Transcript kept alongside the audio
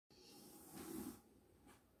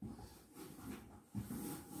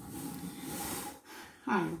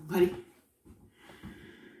Hi everybody.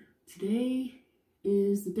 Today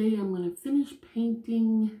is the day I'm going to finish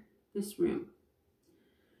painting this room.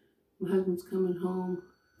 My husband's coming home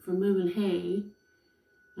from moving hay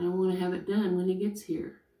and I want to have it done when he gets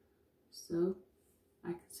here so I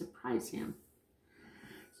can surprise him.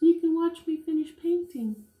 So you can watch me finish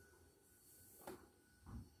painting.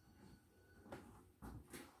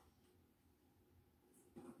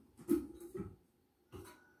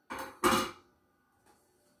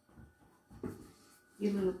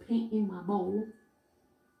 Get a little paint in my bowl.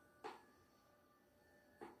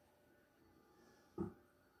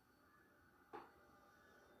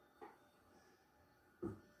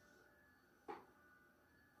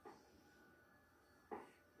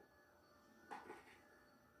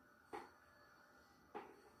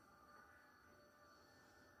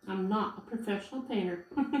 I'm not a professional painter,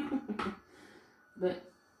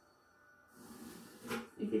 but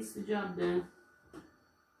it gets the job done.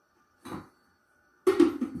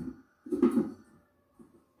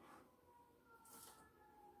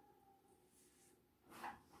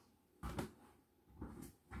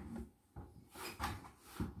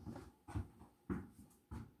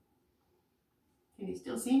 Can you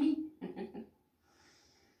still see me?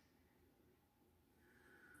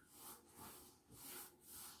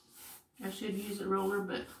 I should use a roller,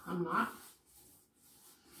 but I'm not.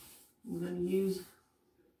 I'm going to use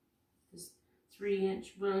this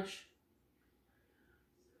 3-inch brush.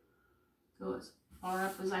 Go as far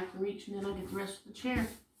up as I can reach, and then I'll get the rest of the chair.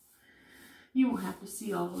 You won't have to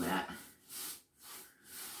see all of that.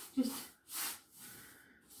 Just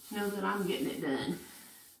know that I'm getting it done.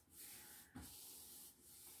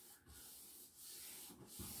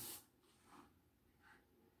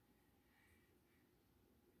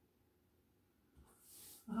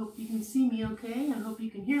 I hope you can see me okay. I hope you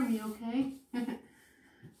can hear me okay.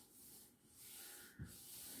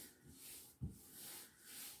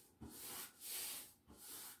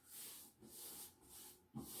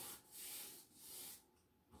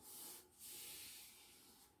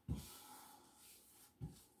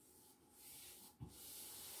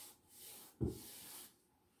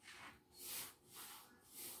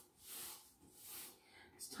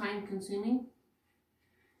 It's time consuming,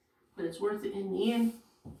 but it's worth it in the end.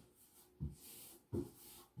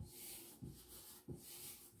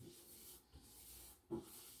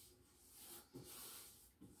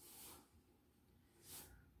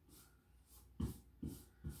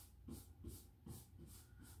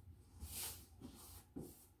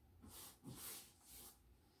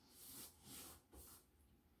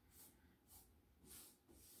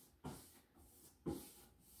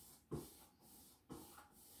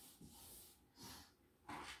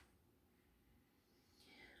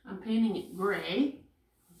 I'm painting it gray,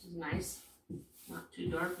 which is nice. Not too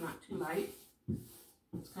dark, not too light.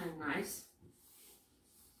 It's kind of nice.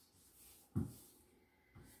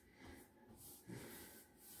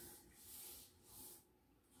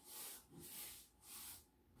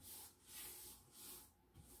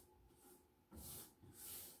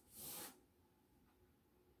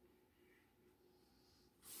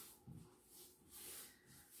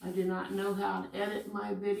 I do not know how to edit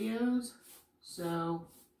my videos, so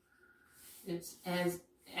it's as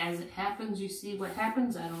it happens. You see what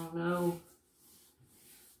happens. I don't know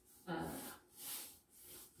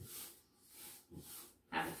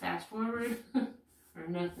how to fast forward or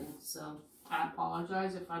nothing. So I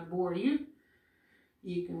apologize if I bore you.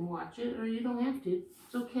 You can watch it or you don't have to.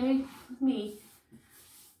 It's okay with me.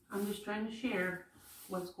 I'm just trying to share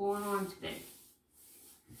what's going on today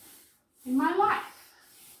in my life.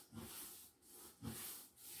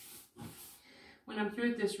 When I'm through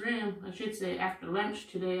with this room, I should say after lunch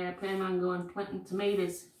today, I plan on going planting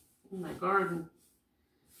tomatoes in my garden.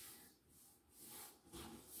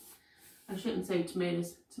 I shouldn't say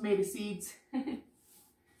tomatoes, tomato seeds.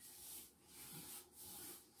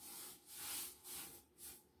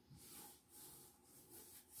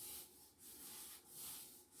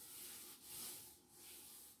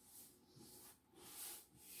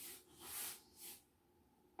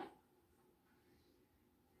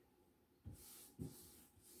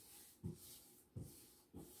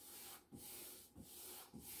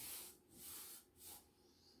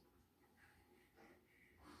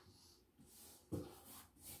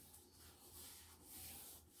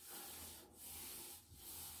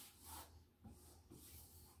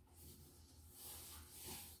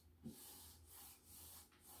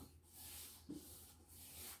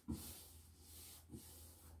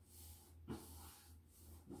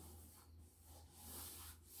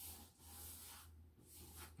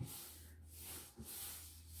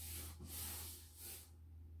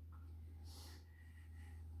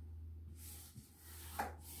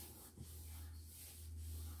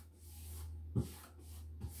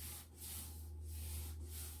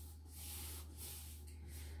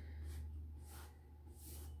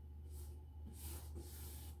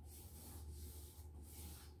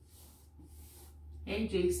 Hey,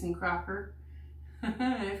 Jason Crocker.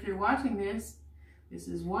 If you're watching this, this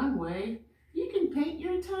is one way you can paint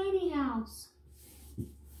your tiny house.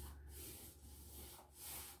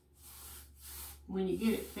 When you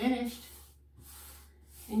get it finished,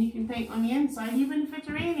 and you can paint on the inside even if it's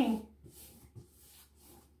raining.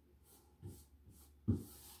 And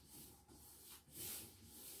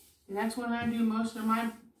that's when I do most of my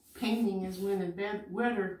painting, is when the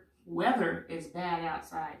weather is bad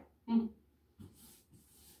outside.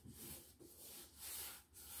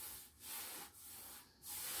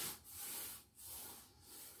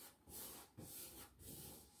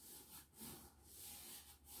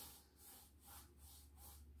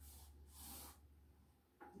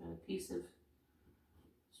 Got a piece of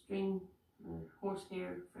string or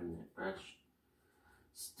horsehair from that brush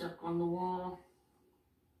stuck on the wall.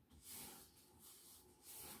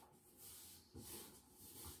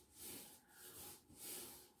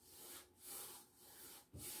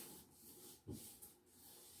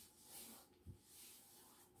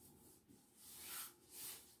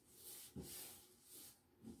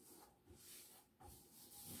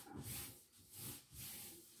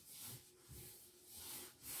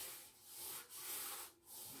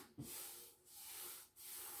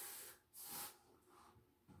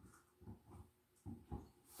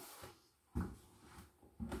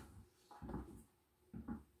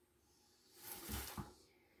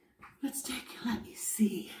 Let me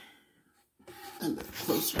see. A little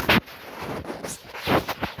closer. How's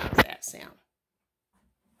that sound?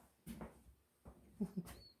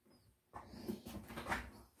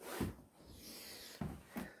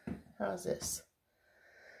 How's this?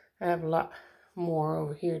 I have a lot more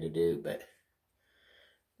over here to do, but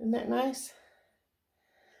isn't that nice?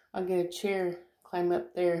 I'll get a chair, climb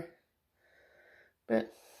up there,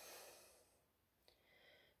 but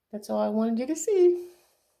that's all I wanted you to see.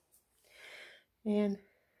 And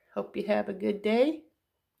hope you have a good day.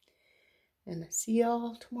 And see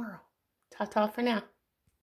y'all tomorrow. Ta-ta for now.